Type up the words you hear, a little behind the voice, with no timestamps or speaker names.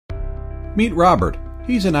Meet Robert.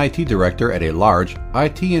 He's an IT director at a large,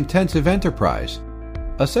 IT-intensive enterprise.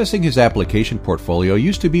 Assessing his application portfolio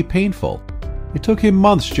used to be painful. It took him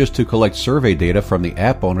months just to collect survey data from the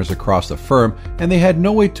app owners across the firm, and they had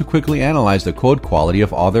no way to quickly analyze the code quality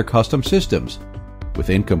of all their custom systems. With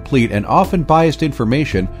incomplete and often biased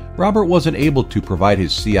information, Robert wasn't able to provide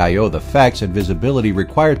his CIO the facts and visibility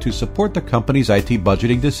required to support the company's IT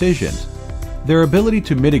budgeting decisions. Their ability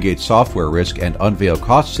to mitigate software risk and unveil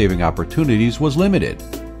cost-saving opportunities was limited.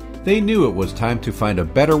 They knew it was time to find a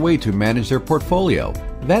better way to manage their portfolio.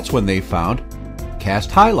 That's when they found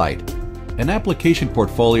Cast Highlight, an application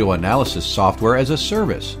portfolio analysis software as a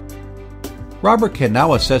service. Robert can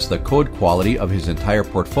now assess the code quality of his entire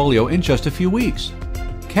portfolio in just a few weeks.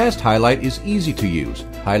 Cast Highlight is easy to use,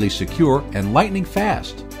 highly secure, and lightning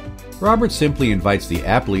fast. Robert simply invites the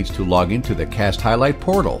app leads to log into the Cast Highlight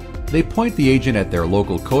portal. They point the agent at their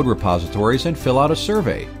local code repositories and fill out a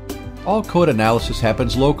survey. All code analysis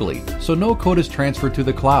happens locally, so no code is transferred to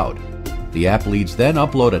the cloud. The app leads then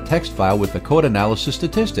upload a text file with the code analysis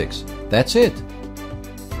statistics. That's it.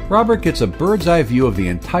 Robert gets a bird's eye view of the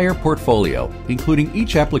entire portfolio, including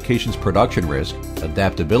each application's production risk,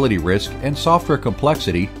 adaptability risk, and software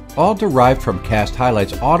complexity, all derived from Cast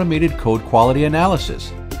Highlight's automated code quality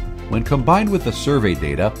analysis. When combined with the survey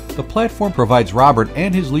data, the platform provides Robert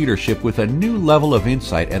and his leadership with a new level of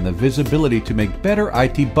insight and the visibility to make better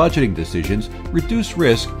IT budgeting decisions, reduce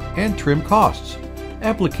risk, and trim costs.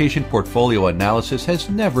 Application portfolio analysis has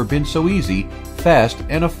never been so easy, fast,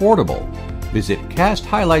 and affordable. Visit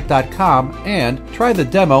casthighlight.com and try the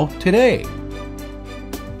demo today.